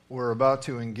we're about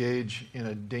to engage in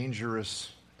a dangerous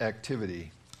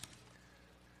activity.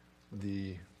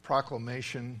 The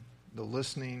proclamation, the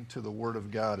listening to the Word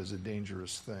of God is a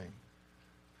dangerous thing.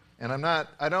 And I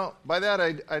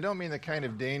don't mean the kind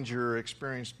of danger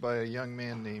experienced by a young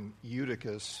man named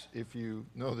Eutychus. If you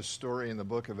know the story in the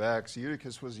book of Acts,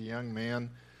 Eutychus was a young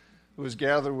man who was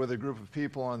gathered with a group of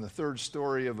people on the third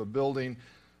story of a building,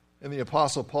 and the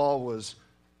Apostle Paul was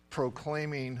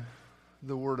proclaiming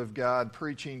the Word of God,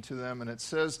 preaching to them, and it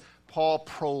says Paul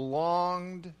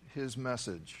prolonged his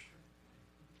message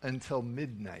until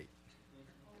midnight.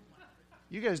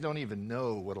 You guys don't even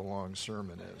know what a long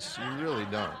sermon is. You really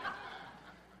don't.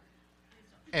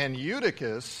 And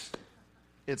Eutychus,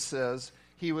 it says,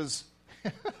 he was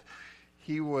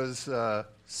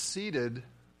seated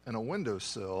in a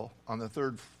windowsill on the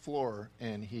third floor,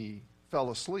 and he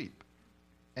fell asleep.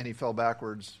 And he fell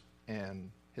backwards and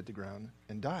hit the ground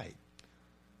and died.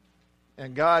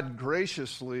 And God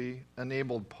graciously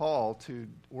enabled Paul to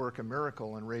work a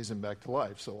miracle and raise him back to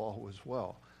life, so all was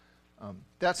well.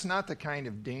 That's not the kind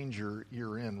of danger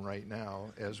you're in right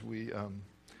now as we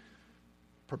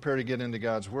prepare to get into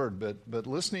God's Word. But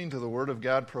listening to the Word of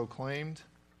God proclaimed,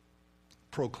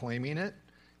 proclaiming it,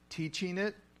 teaching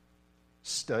it,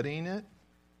 studying it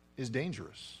is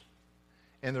dangerous.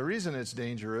 And the reason it's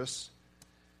dangerous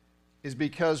is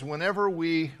because whenever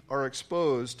we are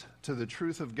exposed to the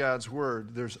truth of God's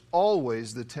Word, there's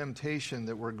always the temptation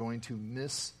that we're going to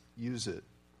misuse it.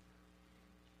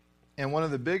 And one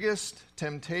of the biggest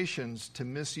temptations to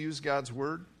misuse God's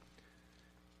Word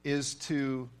is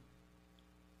to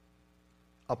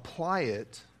apply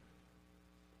it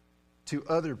to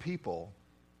other people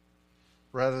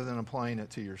rather than applying it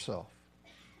to yourself.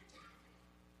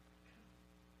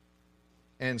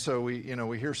 And so we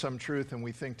hear some truth and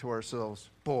we think to ourselves,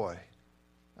 boy,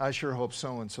 I sure hope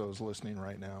so-and-so is listening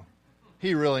right now.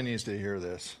 He really needs to hear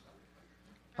this.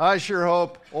 I sure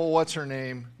hope,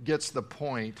 what's-her-name gets the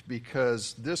point,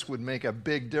 because this would make a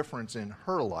big difference in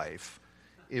her life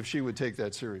if she would take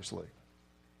that seriously.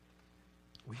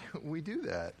 We do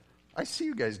that. I see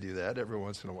you guys do that every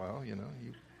once in a while,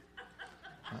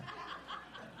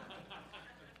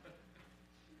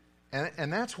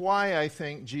 And that's why I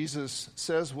think Jesus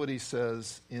says what he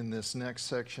says in this next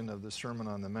section of the Sermon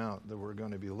on the Mount that we're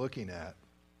going to be looking at.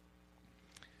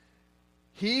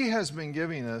 He has been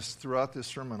giving us throughout this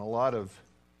sermon a lot of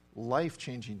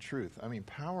life-changing truth. I mean,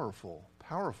 powerful,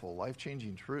 powerful,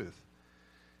 life-changing truth.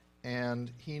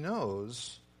 And he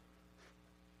knows,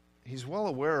 he's well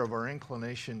aware of our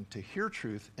inclination to hear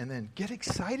truth and then get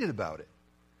excited about it.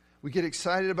 We get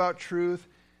excited about truth,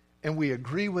 and we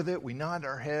agree with it, we nod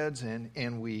our heads,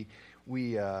 and we're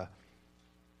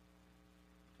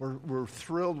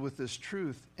thrilled with this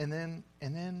truth, and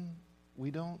then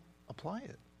we don't apply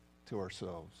it to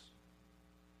ourselves.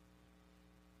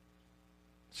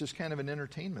 It's just kind of an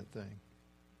entertainment thing.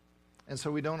 And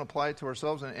so we don't apply it to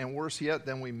ourselves, and worse yet,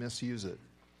 then we misuse it.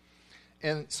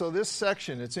 And so this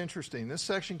section, it's interesting, this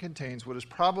section contains what is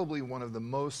probably one of the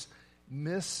most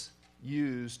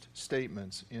misused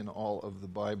statements in all of the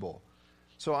Bible.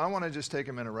 So I want to just take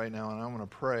a minute right now, and I want to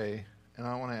pray, and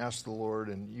I want to ask the Lord,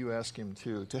 and you ask him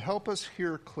too, to help us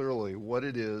hear clearly what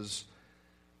it is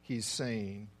he's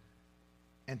saying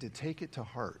and to take it to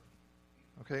heart.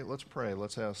 Okay, let's pray.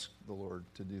 Let's ask the Lord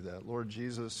to do that. Lord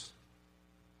Jesus,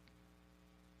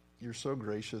 you're so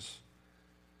gracious,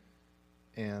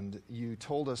 and you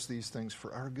told us these things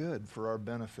for our good, for our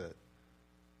benefit.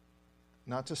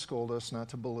 Not to scold us, not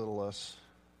to belittle us,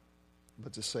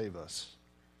 but to save us.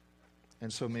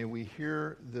 And so may we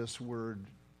hear this word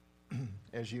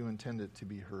as you intend it to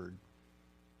be heard.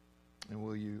 And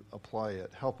will you apply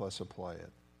it, help us apply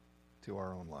it to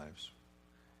our own lives.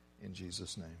 In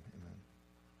Jesus' name, amen.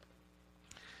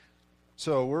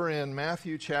 So we're in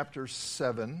Matthew chapter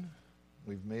 7.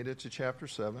 We've made it to chapter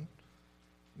 7.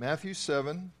 Matthew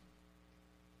 7,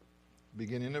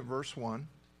 beginning at verse 1.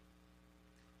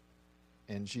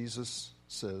 And Jesus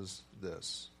says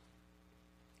this: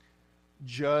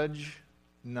 Judge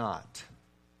not,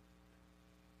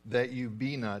 that you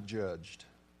be not judged.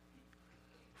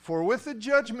 For with the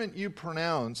judgment you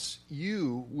pronounce,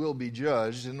 you will be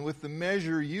judged, and with the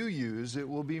measure you use, it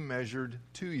will be measured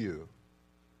to you.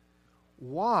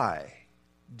 Why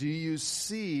do you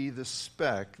see the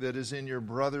speck that is in your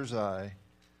brother's eye,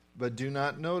 but do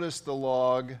not notice the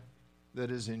log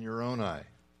that is in your own eye?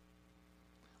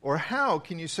 Or how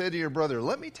can you say to your brother,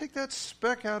 let me take that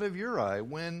speck out of your eye,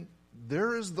 when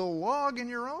there is the log in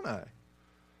your own eye?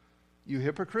 You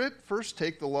hypocrite, first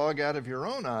take the log out of your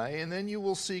own eye, and then you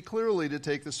will see clearly to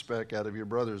take the speck out of your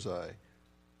brother's eye.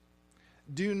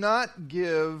 Do not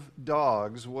give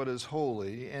dogs what is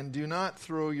holy, and do not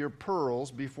throw your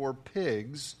pearls before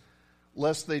pigs,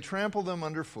 lest they trample them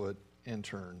underfoot and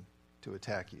turn to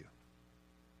attack you.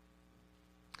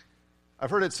 I've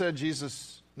heard it said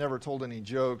Jesus never told any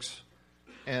jokes,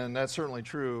 and that's certainly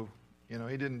true. You know,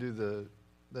 he didn't do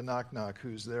the knock-knock,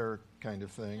 who's there kind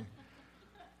of thing.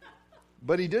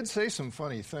 But he did say some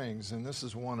funny things, and this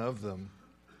is one of them.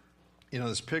 You know,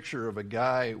 this picture of a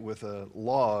guy with a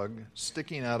log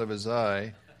sticking out of his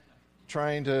eye,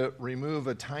 trying to remove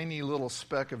a tiny little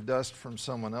speck of dust from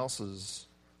someone else's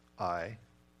eye.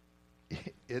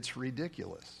 It's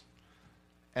ridiculous.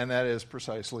 And that is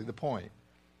precisely the point.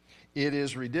 It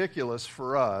is ridiculous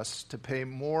for us to pay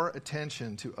more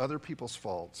attention to other people's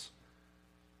faults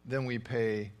than we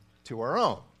pay to our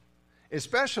own,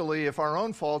 especially if our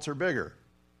own faults are bigger.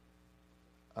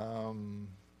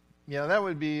 You know, that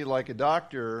would be like a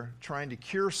doctor trying to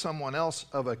cure someone else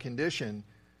of a condition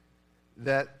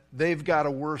that they've got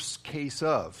a worse case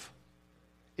of.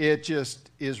 It just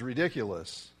is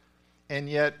ridiculous. And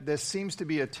yet, this seems to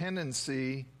be a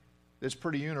tendency that's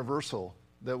pretty universal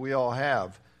that we all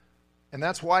have. And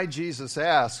that's why Jesus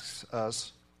asks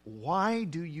us, why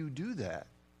do you do that?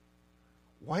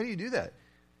 Why do you do that?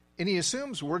 And he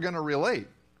assumes we're going to relate.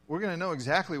 We're going to know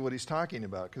exactly what he's talking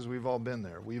about because we've all been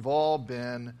there. We've all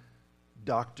been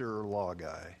Dr. Law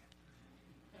Guy.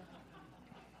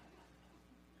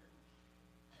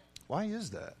 Why is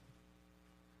that?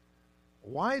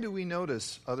 Why do we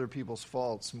notice other people's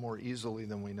faults more easily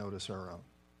than we notice our own?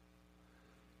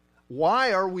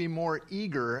 Why are we more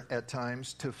eager at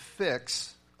times to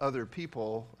fix other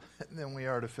people than we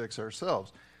are to fix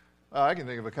ourselves? I can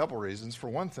think of a couple reasons. For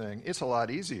one thing, it's a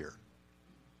lot easier.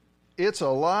 It's a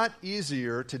lot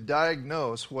easier to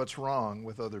diagnose what's wrong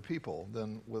with other people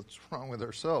than what's wrong with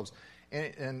ourselves.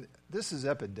 And this is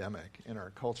epidemic in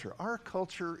our culture. Our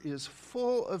culture is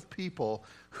full of people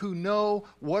who know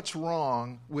what's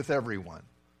wrong with everyone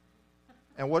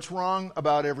and what's wrong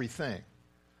about everything.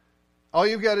 All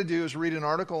you've got to do is read an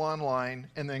article online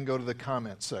and then go to the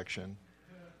comment section.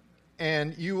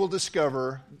 And you will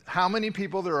discover how many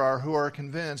people there are who are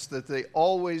convinced that they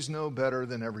always know better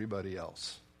than everybody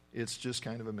else. It's just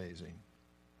kind of amazing.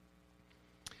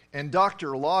 And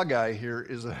Dr. Law Guy here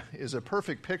is a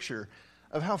perfect picture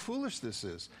of how foolish this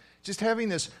is. Just having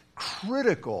this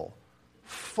critical,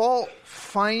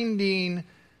 fault-finding,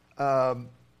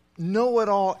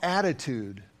 know-it-all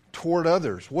attitude toward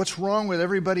others. What's wrong with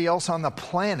everybody else on the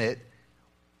planet,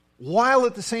 while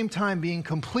at the same time being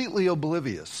completely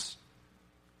oblivious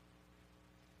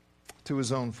to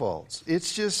his own faults.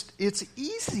 It's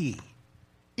easy.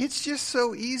 It's just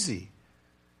so easy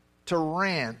to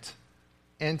rant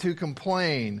and to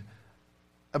complain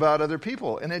about other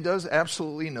people, and it does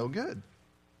absolutely no good.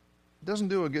 It doesn't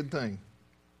do a good thing.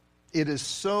 It is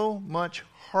so much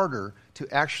harder to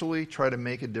actually try to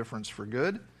make a difference for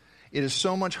good. It is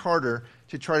so much harder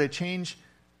to try to change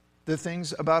the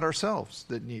things about ourselves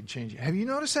that need changing. Have you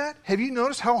noticed that? Have you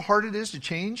noticed how hard it is to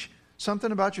change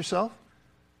something about yourself?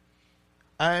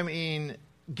 I mean,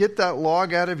 get that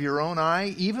log out of your own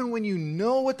eye, even when you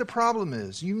know what the problem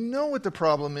is. You know what the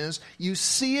problem is. You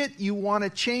see it. You want to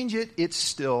change it. It's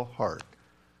still hard.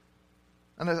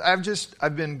 And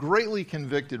I've been greatly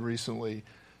convicted recently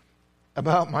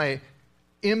about my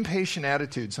impatient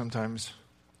attitude sometimes,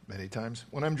 many times,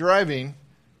 when I'm driving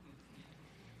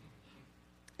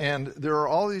and there are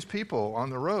all these people on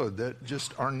the road that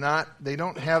just are not, they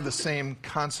don't have the same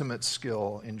consummate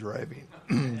skill in driving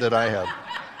that I have.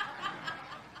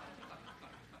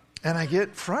 And I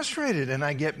get frustrated and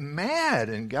I get mad,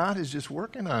 and God is just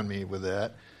working on me with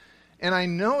that. And I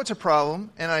know it's a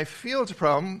problem, and I feel it's a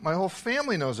problem. My whole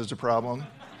family knows it's a problem.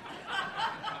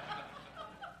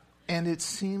 And it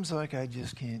seems like I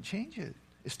just can't change it.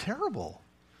 It's terrible.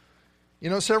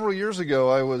 You know, several years ago,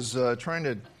 I was trying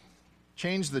to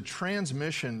change the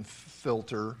transmission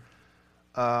filter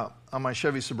on my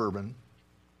Chevy Suburban.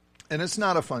 And it's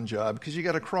not a fun job because you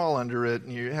got to crawl under it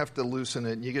and you have to loosen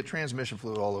it and you get transmission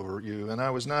fluid all over you. And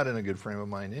I was not in a good frame of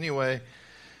mind anyway.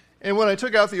 And when I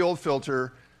took out the old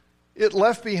filter, it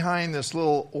left behind this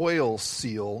little oil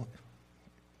seal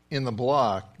in the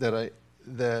block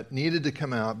that needed to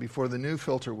come out before the new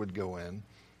filter would go in.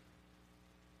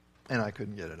 And I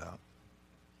couldn't get it out.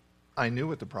 I knew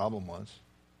what the problem was.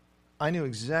 I knew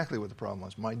exactly what the problem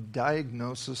was. My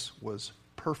diagnosis was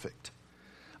perfect.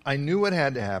 I knew what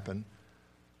had to happen.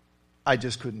 I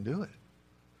just couldn't do it.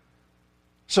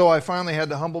 So I finally had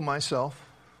to humble myself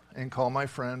and call my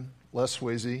friend, Les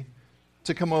Swayze,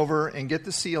 to come over and get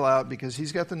the seal out because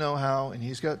he's got the know-how and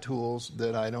he's got tools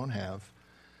that I don't have.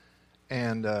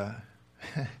 And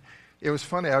It was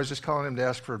funny. I was just calling him to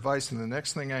ask for advice, and the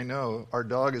next thing I know, our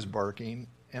dog is barking,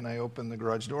 and I open the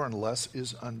garage door, and Les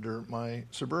is under my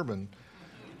Suburban,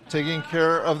 taking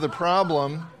care of the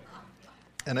problem.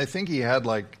 And I think he had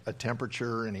like a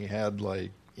temperature, and he had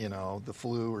like, the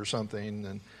flu or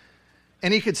something,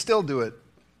 and he could still do it,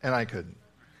 and I couldn't.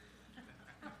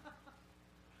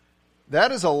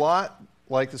 That is a lot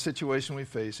like the situation we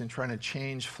face in trying to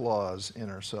change flaws in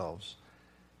ourselves.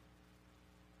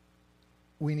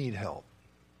 We need help.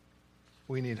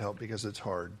 We need help because it's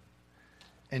hard.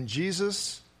 And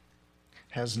Jesus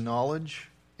has knowledge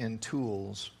and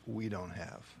tools we don't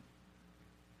have,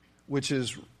 which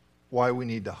is why we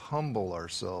need to humble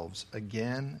ourselves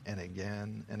again and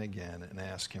again and again and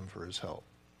ask him for his help.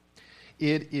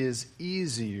 It is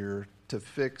easier to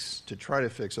try to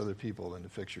fix other people than to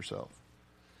fix yourself.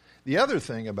 The other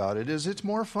thing about it is it's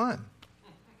more fun.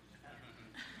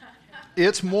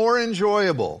 It's more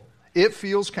enjoyable. It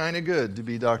feels kind of good to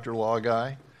be Dr. Law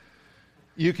Guy.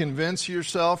 You convince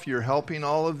yourself you're helping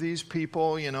all of these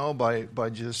people, by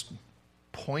just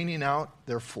pointing out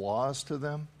their flaws to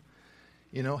them,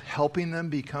 helping them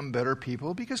become better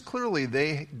people, because clearly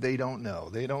they don't know.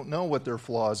 They don't know what their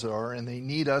flaws are, and they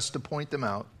need us to point them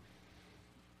out.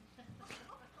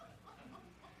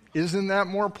 Isn't that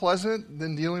more pleasant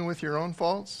than dealing with your own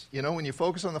faults? When you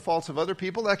focus on the faults of other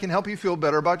people, that can help you feel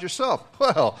better about yourself.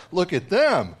 Well, look at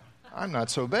them. I'm not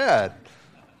so bad.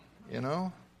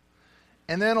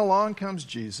 And then along comes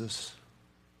Jesus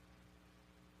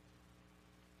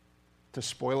to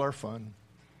spoil our fun.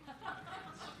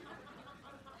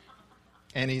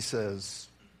 And he says,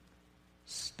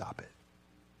 stop it.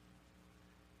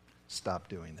 Stop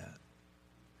doing that.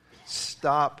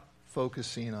 Stop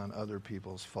focusing on other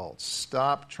people's faults.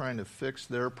 Stop trying to fix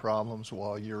their problems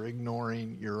while you're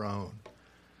ignoring your own.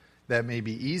 That may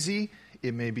be easy,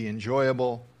 it may be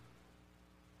enjoyable,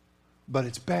 but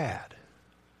it's bad.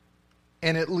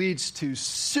 And it leads to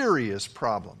serious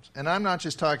problems. And I'm not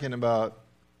just talking about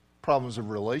problems of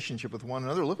relationship with one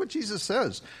another. Look what Jesus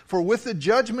says. For with the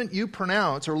judgment you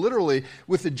pronounce, or literally,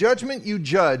 with the judgment you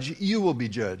judge, you will be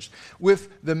judged. With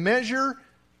the measure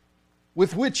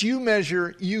with which you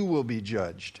measure, you will be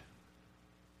judged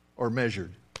or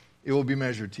measured. It will be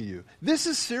measured to you. This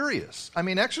is serious.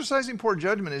 Exercising poor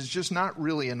judgment is just not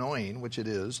really annoying, which it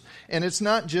is, and it's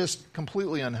not just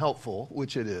completely unhelpful,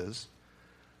 which it is.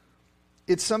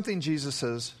 It's something Jesus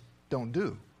says, don't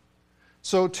do.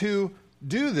 So to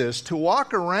do this, to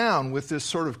walk around with this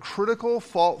sort of critical,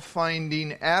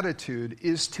 fault-finding attitude,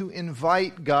 is to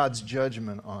invite God's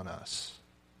judgment on us.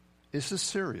 This is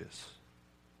serious.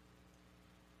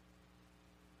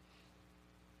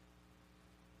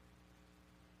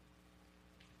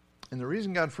 And the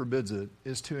reason God forbids it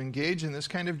is to engage in this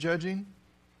kind of judging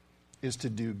is to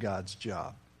do God's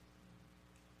job.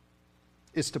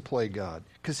 It's to play God,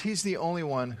 because he's the only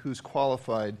one who's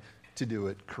qualified to do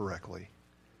it correctly.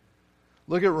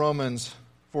 Look at Romans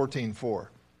 14:4.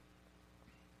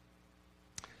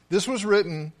 This was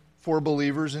written for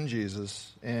believers in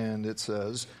Jesus, and it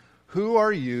says, "Who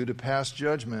are you to pass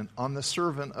judgment on the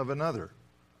servant of another?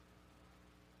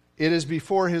 It is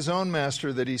before his own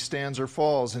master that he stands or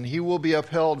falls, and he will be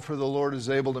upheld, for the Lord is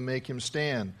able to make him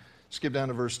stand." Skip down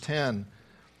to verse 10.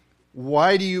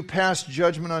 "Why do you pass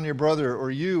judgment on your brother? Or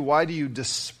you, why do you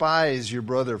despise your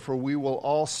brother? For we will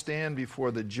all stand before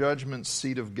the judgment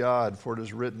seat of God. For it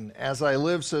is written, 'As I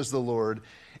live, says the Lord,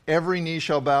 every knee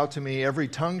shall bow to me, every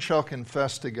tongue shall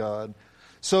confess to God.'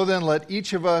 So then let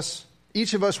each of us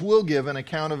will give an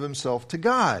account of himself to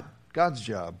God." God's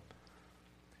job.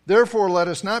 "Therefore, let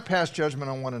us not pass judgment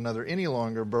on one another any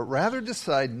longer, but rather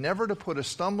decide never to put a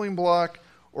stumbling block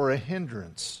or a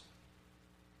hindrance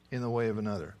in the way of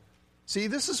another." See,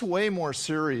 this is way more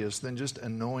serious than just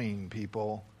annoying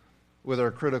people with our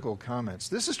critical comments.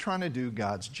 This is trying to do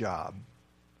God's job.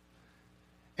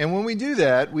 And when we do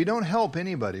that, we don't help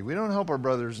anybody. We don't help our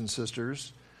brothers and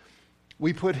sisters.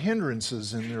 We put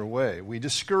hindrances in their way. We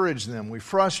discourage them. We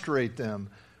frustrate them.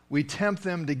 We tempt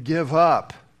them to give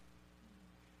up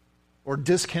or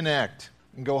disconnect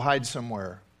and go hide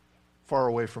somewhere far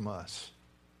away from us.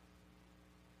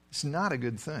 It's not a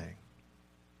good thing.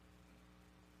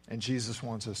 And Jesus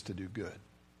wants us to do good.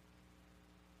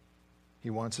 He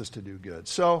wants us to do good.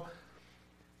 So,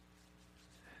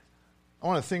 I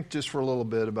want to think just for a little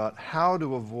bit about how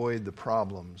to avoid the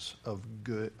problems of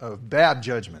bad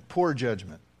judgment, poor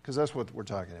judgment, because that's what we're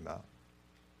talking about.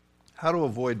 How to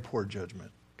avoid poor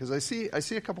judgment. Because I see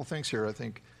a couple things here I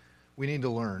think we need to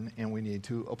learn and we need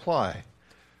to apply,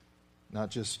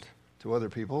 not just to other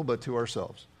people, but to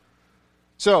ourselves.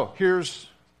 So, here's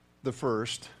the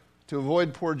first. To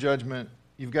avoid poor judgment,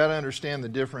 you've got to understand the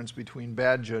difference between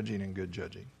bad judging and good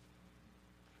judging.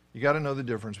 You got to know the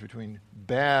difference between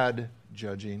bad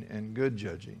judging and good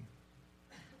judging.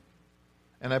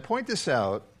 And I point this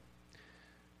out.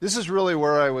 This is really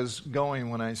where I was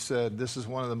going when I said this is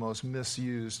one of the most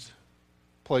misused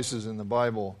places in the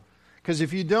Bible. Because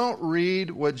if you don't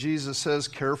read what Jesus says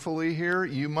carefully here,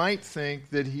 you might think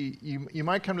that you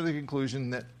might come to the conclusion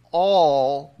that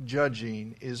all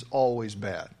judging is always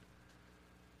bad.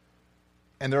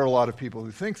 And there are a lot of people who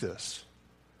think this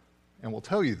and will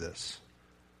tell you this.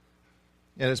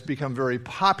 And it's become very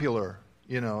popular,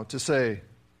 to say,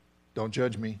 don't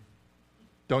judge me.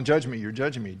 Don't judge me. You're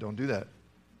judging me. Don't do that.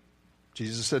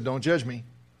 Jesus said, don't judge me.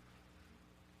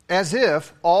 As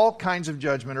if all kinds of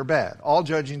judgment are bad. All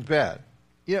judging's bad.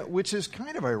 Yeah, which is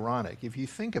kind of ironic if you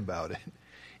think about it.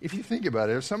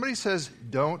 If somebody says,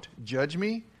 don't judge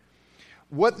me,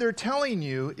 what they're telling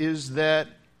you is that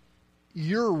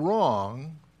you're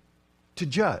wrong to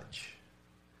judge.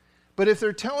 But if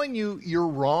they're telling you you're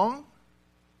wrong,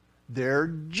 they're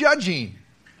judging.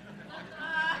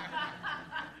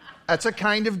 That's a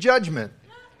kind of judgment.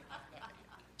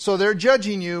 So they're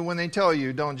judging you when they tell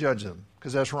you don't judge them,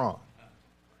 because that's wrong.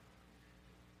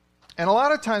 And a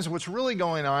lot of times what's really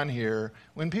going on here,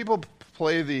 when people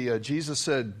play the Jesus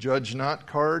said judge not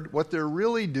card, what they're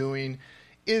really doing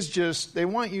is just they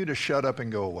want you to shut up and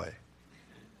go away.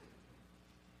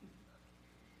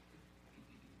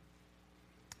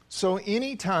 So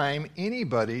anytime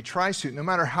anybody tries to, no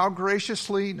matter how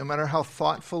graciously, no matter how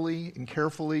thoughtfully and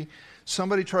carefully,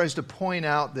 somebody tries to point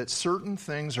out that certain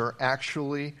things are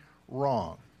actually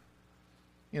wrong,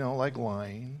 like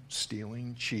lying,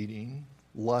 stealing, cheating,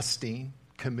 lusting,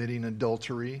 committing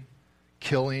adultery,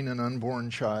 killing an unborn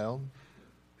child.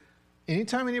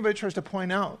 Anytime anybody tries to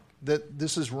point out that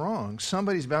this is wrong,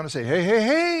 somebody's bound to say,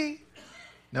 hey,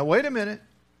 now wait a minute,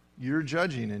 you're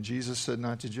judging, and Jesus said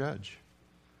not to judge.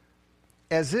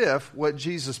 As if what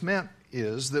Jesus meant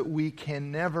is that we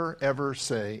can never, ever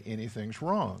say anything's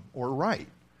wrong or right.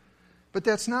 But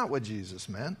that's not what Jesus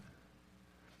meant.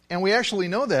 And we actually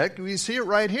know that. We see it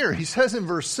right here. He says in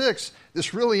verse 6,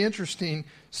 this really interesting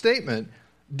statement,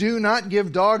 do not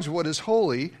give dogs what is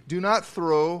holy. Do not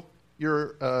throw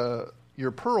your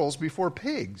pearls before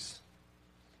pigs.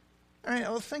 All right,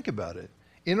 well, think about it.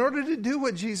 In order to do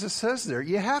what Jesus says there,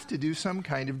 you have to do some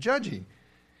kind of judging.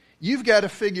 You've got to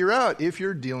figure out if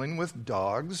you're dealing with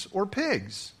dogs or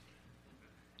pigs.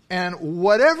 And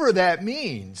whatever that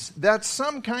means, that's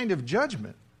some kind of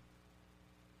judgment.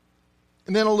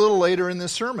 And then a little later in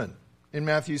this sermon, in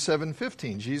Matthew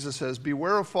 7:15, Jesus says,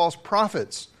 beware of false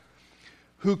prophets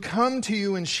who come to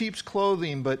you in sheep's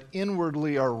clothing, but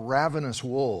inwardly are ravenous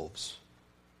wolves.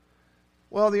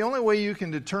 Well, the only way you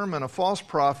can determine a false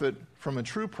prophet from a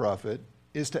true prophet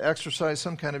is to exercise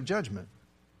some kind of judgment.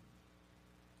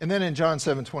 And then in John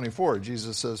 7:24,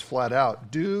 Jesus says flat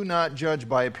out, do not judge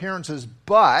by appearances,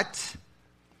 but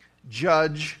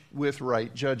judge with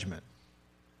right judgment.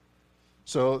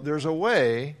 So there's a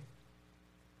way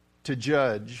to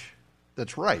judge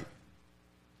that's right,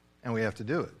 and we have to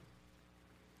do it.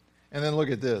 And then look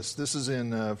at this. This is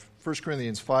in 1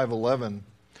 Corinthians 5:11.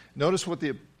 Notice what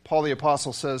Paul the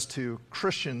Apostle says to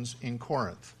Christians in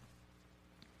Corinth.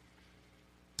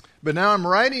 But now I'm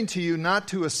writing to you not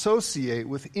to associate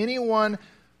with anyone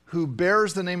who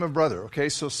bears the name of brother. Okay,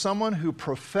 so someone who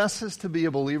professes to be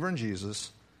a believer in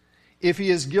Jesus, if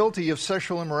he is guilty of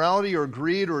sexual immorality or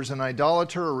greed or is an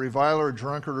idolater or reviler or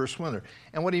drunkard or swindler.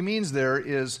 And what he means there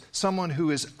is someone who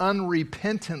is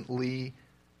unrepentantly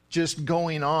just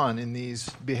going on in these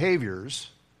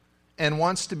behaviors and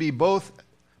wants to be both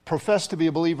profess to be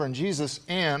a believer in Jesus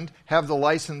and have the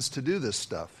license to do this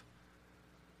stuff.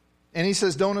 And he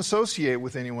says, don't associate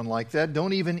with anyone like that.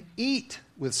 Don't even eat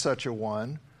with such a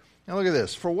one. Now look at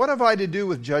this. For what have I to do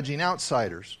with judging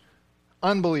outsiders,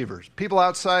 unbelievers, people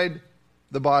outside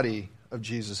the body of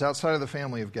Jesus, outside of the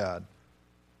family of God?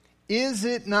 Is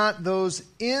it not those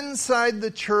inside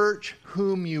the church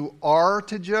whom you are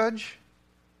to judge?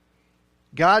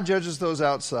 God judges those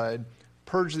outside.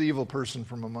 Purge the evil person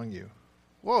from among you.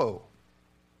 Whoa.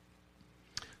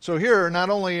 So here, not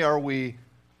only are we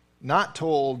not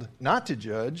told not to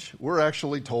judge, we're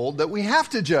actually told that we have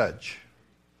to judge.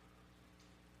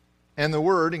 And the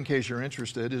word, in case you're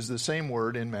interested, is the same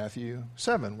word in Matthew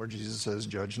 7, where Jesus says,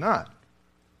 judge not.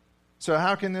 So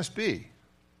how can this be?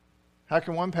 How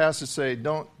can one passage say,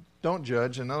 don't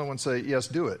judge, and another one say, yes,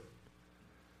 do it?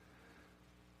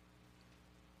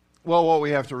 Well, what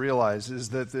we have to realize is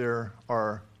that there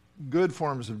are good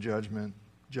forms of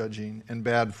judging, and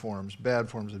bad forms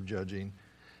of judging.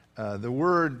 The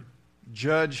word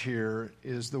judge here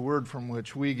is the word from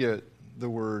which we get the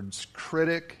words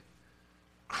critic,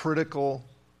 critical,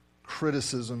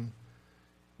 criticism.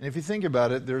 And if you think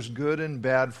about it, there's good and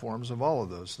bad forms of all of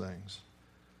those things.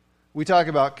 We talk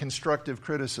about constructive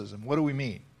criticism. What do we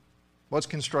mean? What's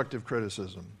constructive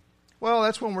criticism? Well,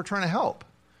 that's when we're trying to help.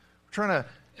 We're trying to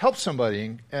help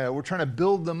somebody. We're trying to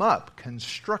build them up.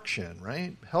 Construction,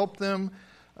 right? Help them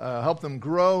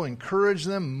grow, encourage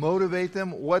them, motivate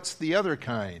them. What's the other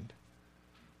kind?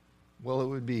 Well, it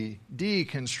would be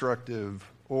deconstructive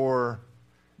or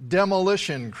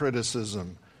demolition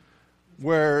criticism,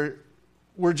 where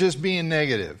we're just being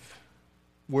negative.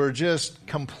 We're just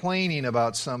complaining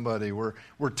about somebody. We're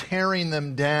tearing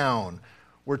them down.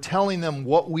 We're telling them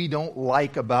what we don't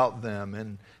like about them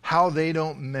and how they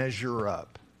don't measure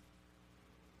up.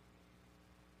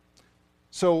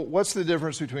 So what's the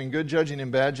difference between good judging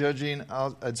and bad judging?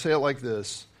 I'd say it like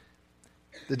this.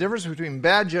 The difference between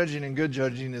bad judging and good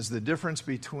judging is the difference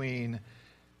between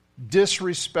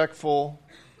disrespectful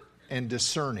and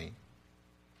discerning.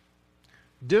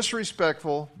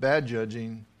 Disrespectful, bad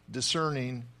judging.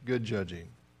 Discerning, good judging.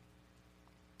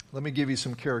 Let me give you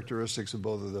some characteristics of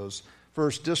both of those.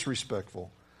 First, disrespectful.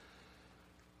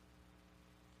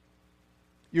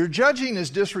 Your judging is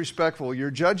disrespectful,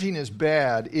 your judging is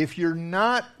bad if you're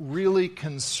not really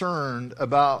concerned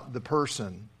about the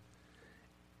person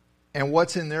and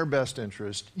what's in their best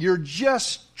interest. You're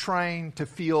just trying to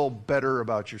feel better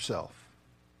about yourself.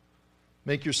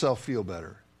 Make yourself feel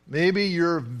better. Maybe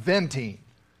you're venting.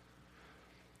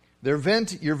 You're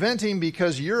venting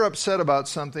because you're upset about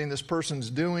something this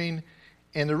person's doing,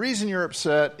 and the reason you're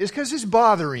upset is because it's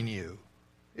bothering you.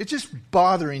 It's just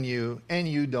bothering you, and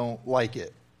you don't like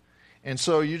it. And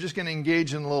so you're just going to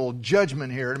engage in a little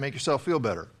judgment here to make yourself feel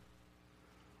better.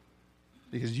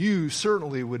 Because you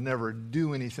certainly would never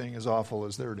do anything as awful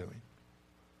as they're doing.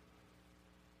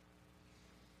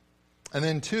 And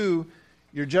then two,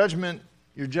 your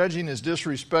judging is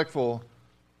disrespectful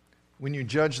when you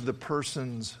judge the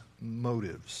person's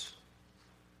motives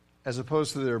as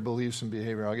opposed to their beliefs and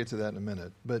behavior. I'll get to that in a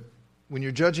minute. But when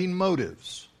you're judging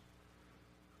motives,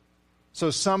 so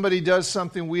somebody does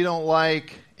something we don't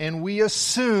like and we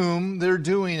assume they're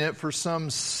doing it for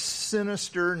some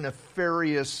sinister,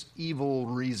 nefarious, evil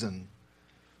reason.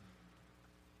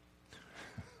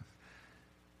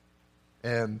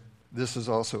 And this is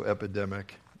also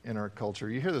epidemic in our culture.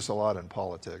 You hear this a lot in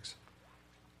politics.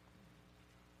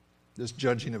 This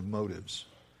judging of motives.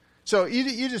 So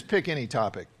you just pick any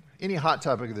topic, any hot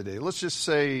topic of the day. Let's just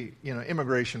say,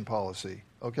 immigration policy,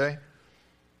 okay?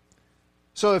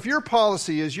 So if your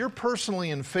policy is you're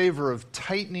personally in favor of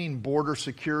tightening border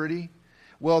security,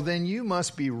 well, then you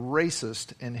must be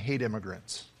racist and hate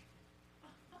immigrants.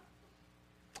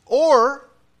 Or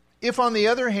if, on the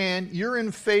other hand, you're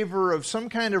in favor of some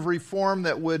kind of reform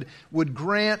that would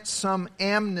grant some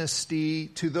amnesty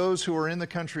to those who are in the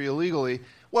country illegally,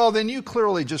 well, then you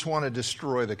clearly just want to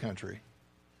destroy the country.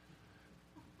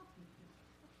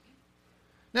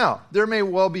 Now, there may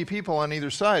well be people on either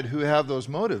side who have those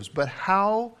motives, but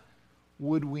how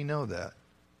would we know that?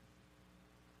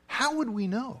 How would we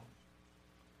know?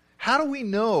 How do we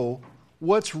know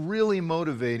what's really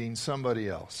motivating somebody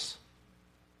else?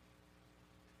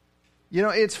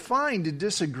 It's fine to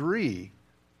disagree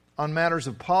on matters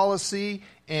of policy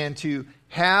and to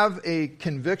have a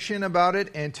conviction about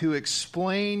it and to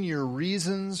explain your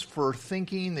reasons for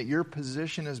thinking that your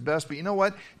position is best. But you know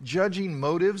what? Judging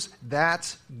motives,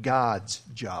 that's God's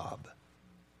job.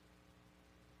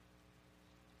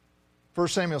 1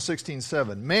 Samuel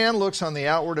 16:7. Man looks on the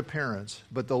outward appearance,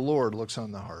 but the Lord looks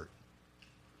on the heart.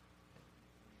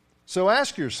 So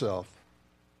ask yourself,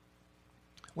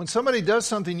 when somebody does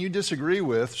something you disagree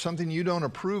with, something you don't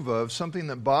approve of, something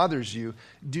that bothers you,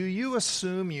 do you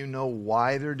assume you know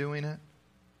why they're doing it?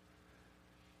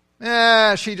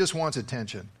 She just wants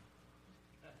attention.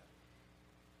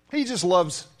 He just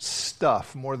loves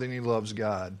stuff more than he loves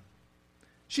God.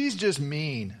 She's just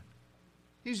mean.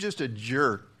 He's just a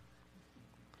jerk.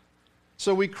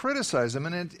 So we criticize them,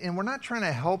 and we're not trying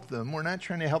to help them. We're not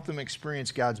trying to help them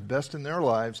experience God's best in their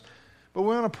lives. But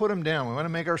we want to put them down. We want to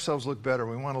make ourselves look better.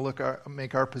 We want to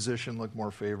make our position look more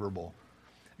favorable.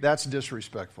 That's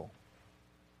disrespectful,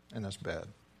 and that's bad.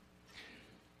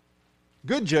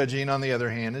 Good judging, on the other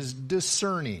hand, is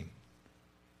discerning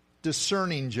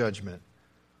judgment.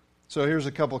 So here's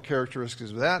a couple of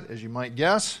characteristics of that, as you might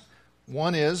guess.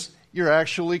 One is you're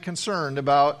actually concerned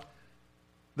about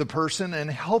the person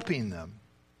and helping them,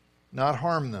 not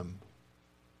harm them.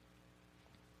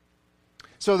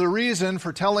 So the reason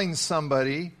for telling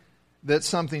somebody that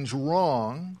something's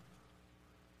wrong,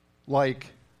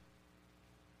 like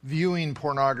viewing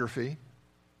pornography,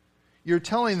 you're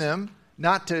telling them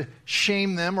not to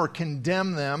shame them or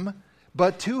condemn them,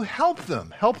 but to help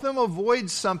them avoid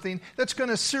something that's going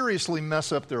to seriously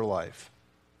mess up their life.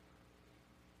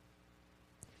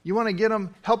 You want to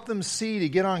help them see to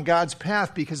get on God's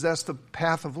path, because that's the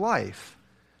path of life.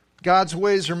 God's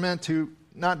ways are meant to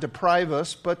not deprive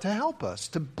us, but to help us,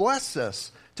 to bless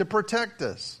us, to protect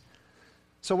us.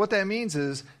 So what that means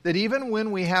is that even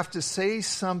when we have to say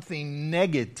something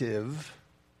negative,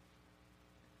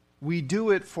 we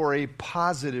do it for a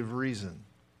positive reason.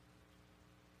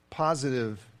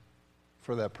 Positive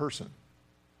for that person.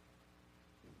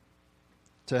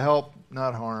 To help,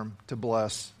 not harm. To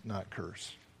bless, not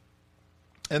curse.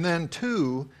 And then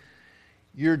 2,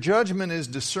 your judgment is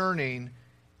discerning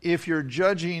if you're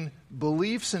judging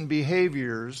beliefs and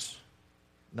behaviors,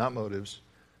 not motives,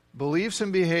 beliefs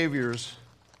and behaviors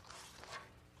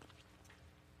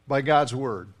by God's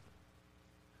Word,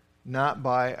 not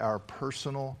by our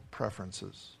personal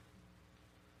preferences.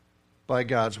 By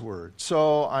God's Word.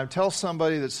 So I tell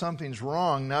somebody that something's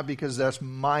wrong, not because that's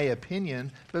my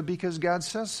opinion, but because God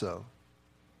says so.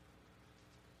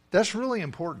 That's really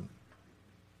important.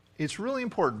 It's really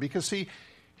important because, see,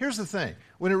 here's the thing.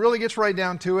 When it really gets right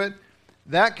down to it,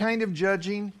 that kind of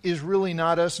judging is really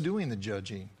not us doing the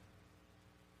judging.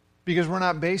 Because we're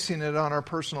not basing it on our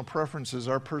personal preferences,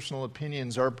 our personal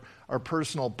opinions, our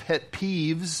personal pet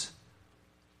peeves,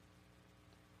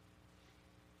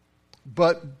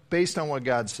 but based on what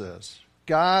God says.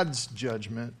 God's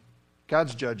judgment,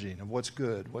 God's judging of what's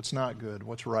good, what's not good,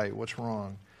 what's right, what's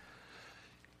wrong.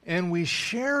 And we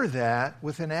share that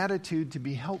with an attitude to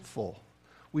be helpful.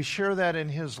 We share that in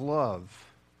His love.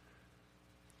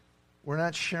 We're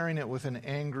not sharing it with an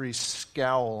angry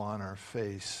scowl on our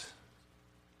face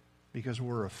because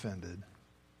we're offended.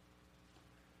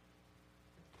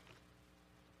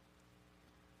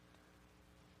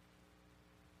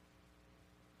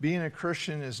 Being a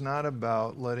Christian is not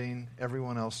about letting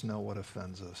everyone else know what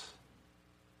offends us.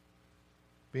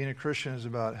 Being a Christian is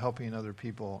about helping other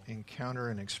people encounter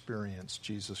and experience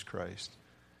Jesus Christ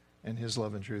and His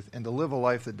love and truth, and to live a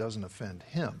life that doesn't offend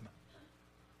Him.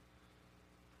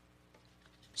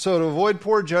 So to avoid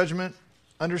poor judgment,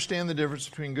 understand the difference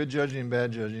between good judging and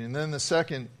bad judging. And then the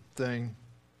second thing,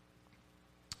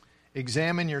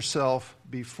 examine yourself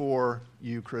before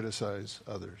you criticize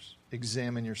others.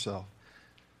 Examine yourself.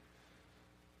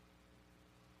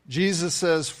 Jesus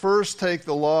says, first take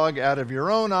the log out of your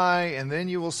own eye, and then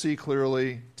you will see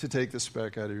clearly to take the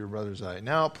speck out of your brother's eye.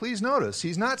 Now, please notice,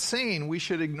 He's not saying we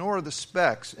should ignore the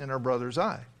specks in our brother's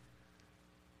eye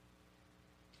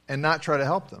and not try to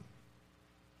help them.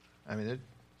 I mean,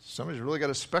 somebody's really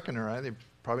got a speck in their eye, they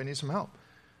probably need some help.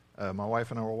 My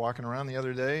wife and I were walking around the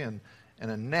other day, and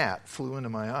a gnat flew into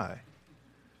my eye.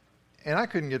 And I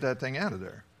couldn't get that thing out of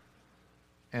there.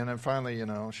 And then finally,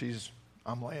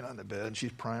 I'm laying on the bed, and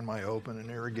she's prying my open and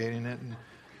irrigating it, and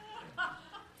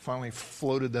finally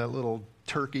floated that little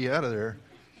turkey out of there.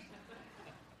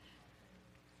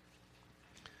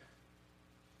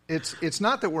 It's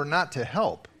not that we're not to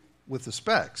help with the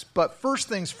specks, but first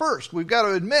things first, we've got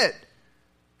to admit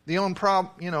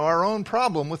our own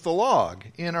problem with the log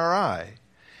in our eye.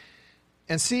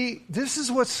 And see, this is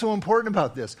what's so important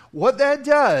about this. What that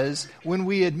does, when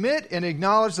we admit and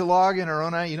acknowledge the log in our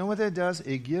own eye, you know what that does?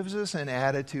 It gives us an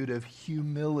attitude of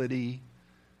humility.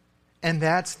 And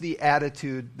that's the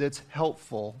attitude that's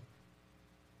helpful.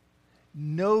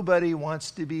 Nobody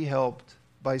wants to be helped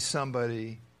by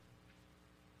somebody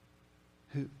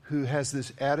who has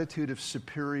this attitude of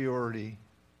superiority.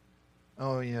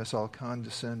 Oh, yes, I'll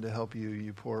condescend to help you,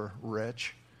 you poor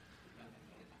wretch.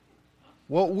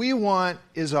 What we want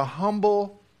is a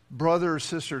humble brother or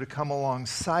sister to come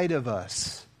alongside of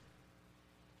us.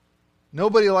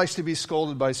 Nobody likes to be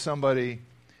scolded by somebody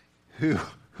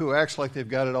who acts like they've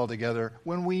got it all together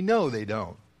when we know they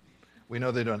don't. We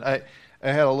know they don't. I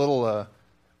had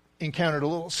encountered a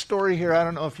little story here. I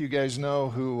don't know if you guys know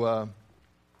who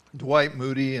Dwight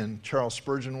Moody and Charles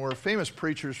Spurgeon were, famous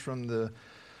preachers from the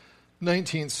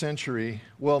 19th century.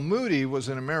 Well, Moody was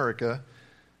in America,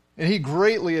 and he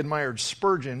greatly admired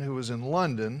Spurgeon, who was in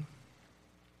London,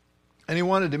 and he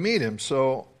wanted to meet him.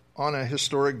 So on a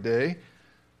historic day,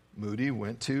 Moody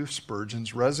went to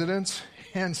Spurgeon's residence,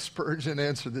 and Spurgeon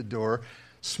answered the door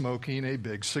smoking a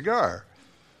big cigar,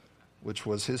 which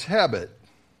was his habit.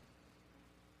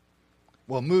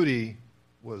 Well, Moody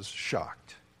was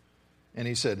shocked, and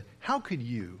he said, "How could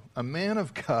you, a man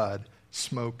of God,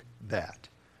 smoke that?"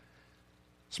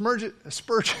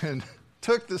 Spurgeon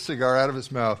took the cigar out of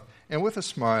his mouth and with a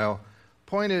smile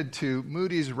pointed to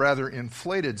Moody's rather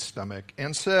inflated stomach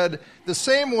and said, "The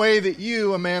same way that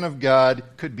you, a man of God,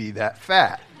 could be that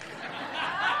fat."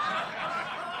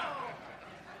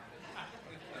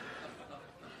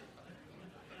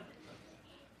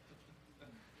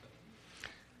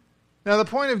 Now, the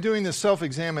point of doing this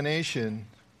self-examination,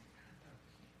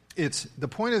 the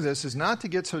point of this is not to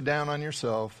get so down on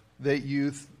yourself that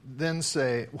you then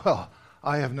say, well,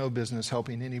 I have no business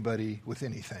helping anybody with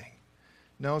anything.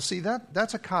 No, see,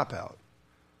 that's a cop-out.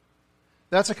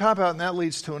 That's a cop-out, and that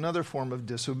leads to another form of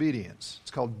disobedience.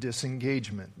 It's called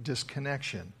disengagement,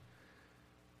 disconnection.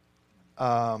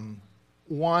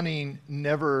 Wanting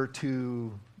never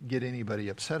to get anybody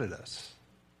upset at us.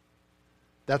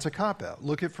 That's a cop-out.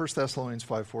 Look at 1 Thessalonians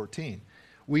 5:14.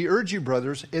 We urge you,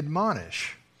 brothers,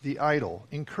 admonish the idle,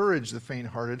 encourage the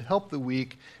faint-hearted, help the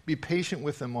weak, be patient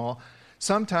with them all.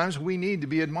 Sometimes we need to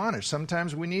be admonished.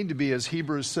 Sometimes we need to be, as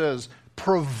Hebrews says,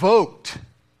 provoked,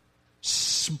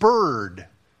 spurred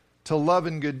to love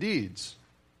and good deeds.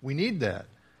 We need that.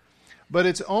 But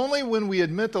it's only when we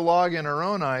admit the log in our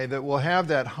own eye that we'll have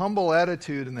that humble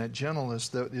attitude and that gentleness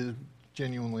that is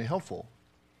genuinely helpful.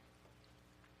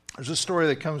 There's a story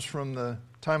that comes from the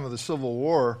time of the Civil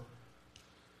War,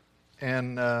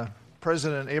 and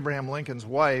President Abraham Lincoln's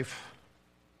wife,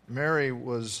 Mary,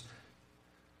 was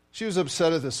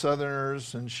upset at the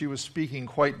Southerners, and she was speaking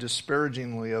quite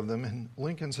disparagingly of them. And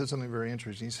Lincoln said something very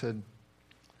interesting. He said,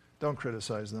 don't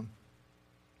criticize them.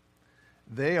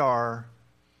 They are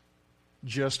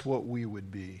just what we would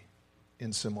be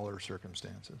in similar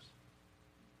circumstances.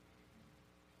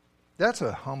 That's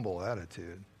a humble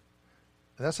attitude.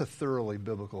 That's a thoroughly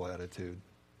biblical attitude.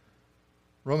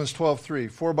 Romans 12:3,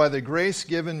 for by the grace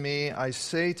given me, I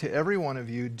say to every one of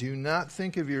you, do not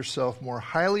think of yourself more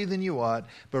highly than you ought,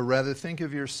 but rather think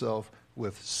of yourself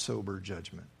with sober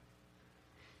judgment.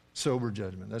 Sober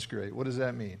judgment, that's great. What does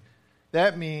that mean?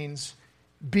 That means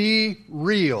be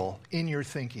real in your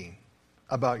thinking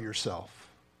about yourself.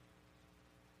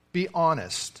 Be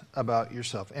honest about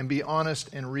yourself, and be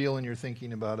honest and real in your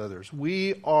thinking about others.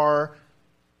 We are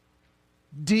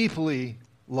deeply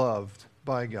loved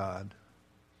by God,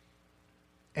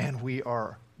 and we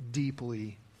are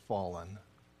deeply fallen,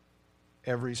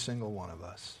 every single one of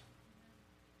us.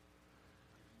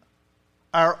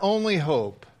 Our only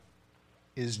hope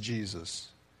is Jesus.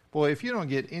 Boy, if you don't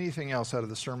get anything else out of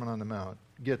the Sermon on the Mount,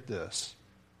 get this.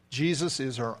 Jesus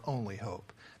is our only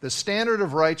hope. The standard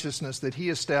of righteousness that he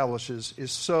establishes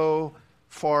is so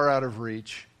far out of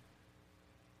reach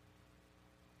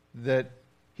that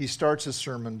he starts his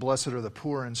sermon, blessed are the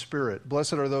poor in spirit.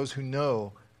 Blessed are those who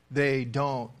know they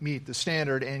don't meet the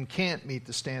standard and can't meet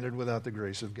the standard without the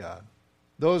grace of God.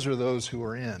 Those are those who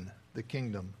are in the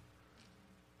kingdom.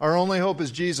 Our only hope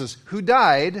is Jesus, who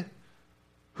died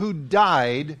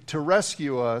to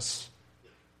rescue us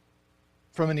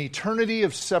from an eternity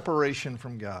of separation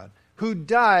from God, who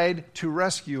died to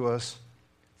rescue us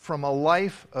from a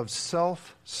life of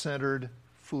self-centered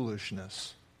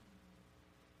foolishness.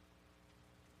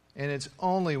 And it's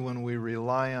only when we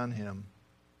rely on him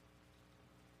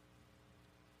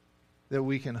that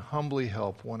we can humbly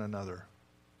help one another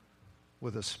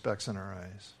with the specks in our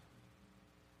eyes.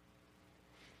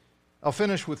 I'll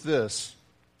finish with this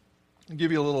and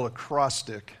give you a little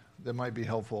acrostic that might be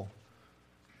helpful.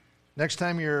 Next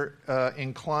time you're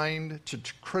inclined to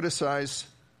criticize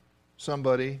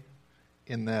somebody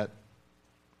in that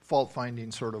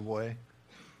fault-finding sort of way,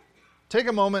 take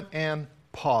a moment and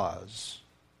pause.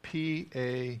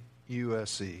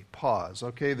 P-A-U-S-E. Pause.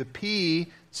 Okay, the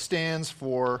P stands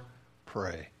for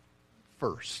pray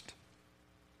first.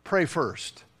 Pray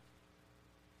first.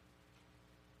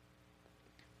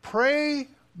 Pray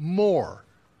more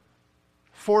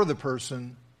for the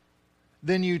person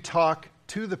than you talk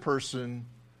to the person,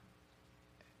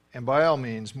 and by all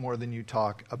means, more than you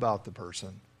talk about the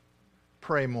person.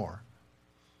 Pray more.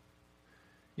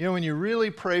 You know, when you really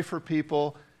pray for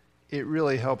people, it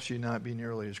really helps you not be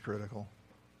nearly as critical.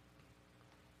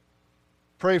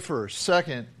 Pray first.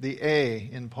 Second, the A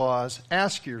in pause,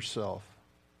 ask yourself.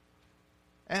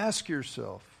 Ask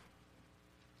yourself,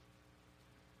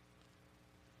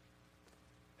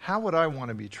 how would I want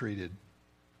to be treated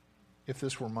if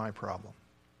this were my problem?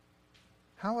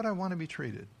 How would I want to be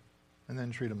treated? And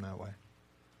then treat them that way.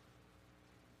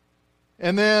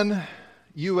 And then,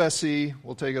 USE,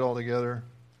 we'll take it all together.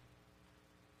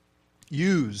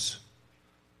 Use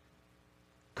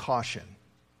caution.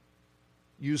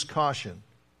 Use caution.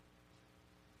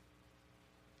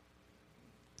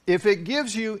 If it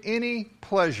gives you any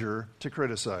pleasure to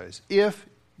criticize, if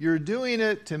you're doing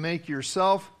it to make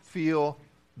yourself feel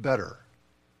better,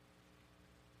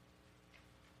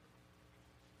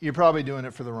 you're probably doing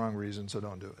it for the wrong reason, so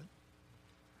don't do it.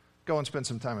 Go and spend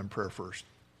some time in prayer first,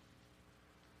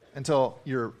 until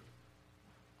your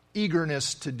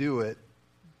eagerness to do it,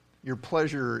 your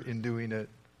pleasure in doing it,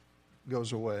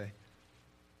 goes away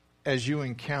as you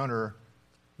encounter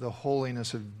the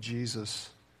holiness of Jesus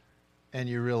and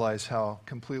you realize how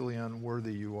completely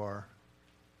unworthy you are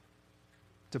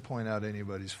to point out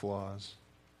anybody's flaws.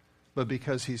 But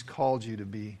because he's called you to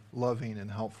be loving and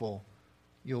helpful,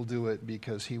 you'll do it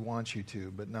because he wants you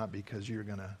to, but not because you're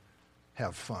going to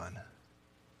have fun.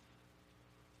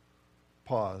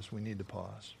 Pause. We need to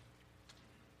pause.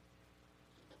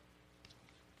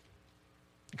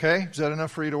 Okay, is that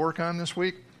enough for you to work on this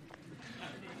week?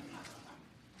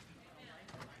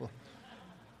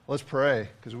 Let's pray,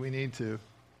 because we need to.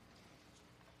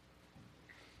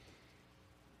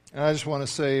 And I just want to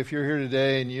say, if you're here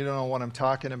today and you don't know what I'm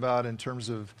talking about in terms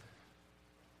of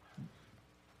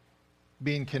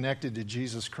being connected to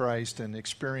Jesus Christ and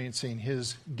experiencing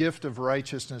his gift of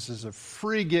righteousness as a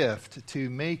free gift to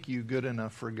make you good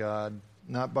enough for God,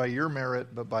 not by your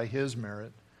merit, but by his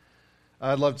merit,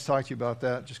 I'd love to talk to you about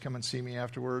that. Just come and see me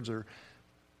afterwards, or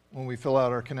when we fill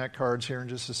out our Connect cards here in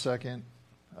just a second,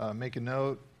 make a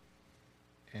note,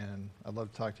 and I'd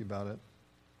love to talk to you about it.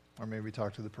 Or maybe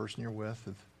talk to the person you're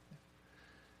with.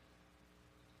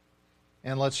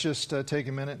 And let's just take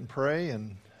a minute and pray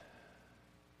and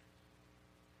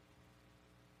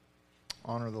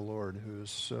honor the Lord, who is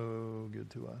so good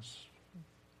to us.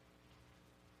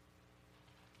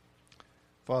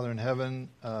 Father in heaven,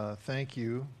 thank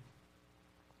you.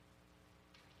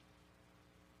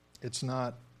 It's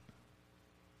not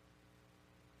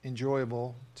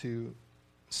enjoyable to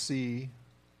see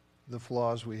the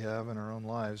flaws we have in our own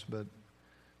lives, but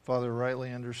Father,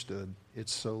 rightly understood,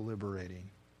 it's so liberating.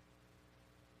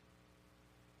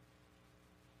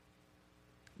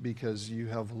 Because you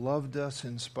have loved us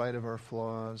in spite of our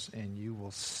flaws, and you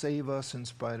will save us in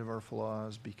spite of our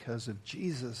flaws. Because of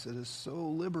Jesus, it is so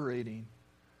liberating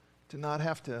to not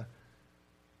have to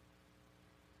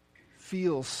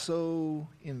feel so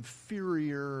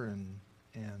inferior and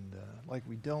like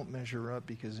we don't measure up,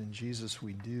 because in Jesus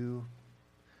we do.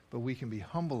 But we can be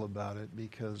humble about it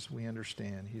because we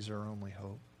understand he's our only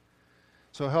hope.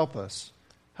 So help us.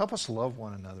 Help us love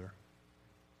one another.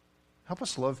 Help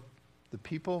us love the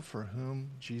people for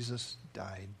whom Jesus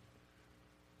died,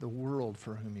 the world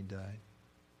for whom he died.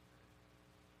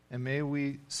 And may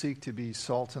we seek to be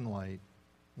salt and light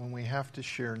when we have to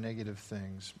share negative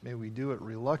things. May we do it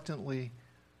reluctantly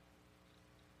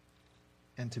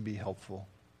and to be helpful.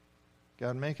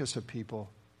 God, make us a people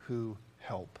who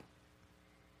help.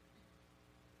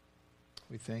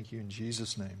 We thank you in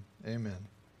Jesus' name. Amen.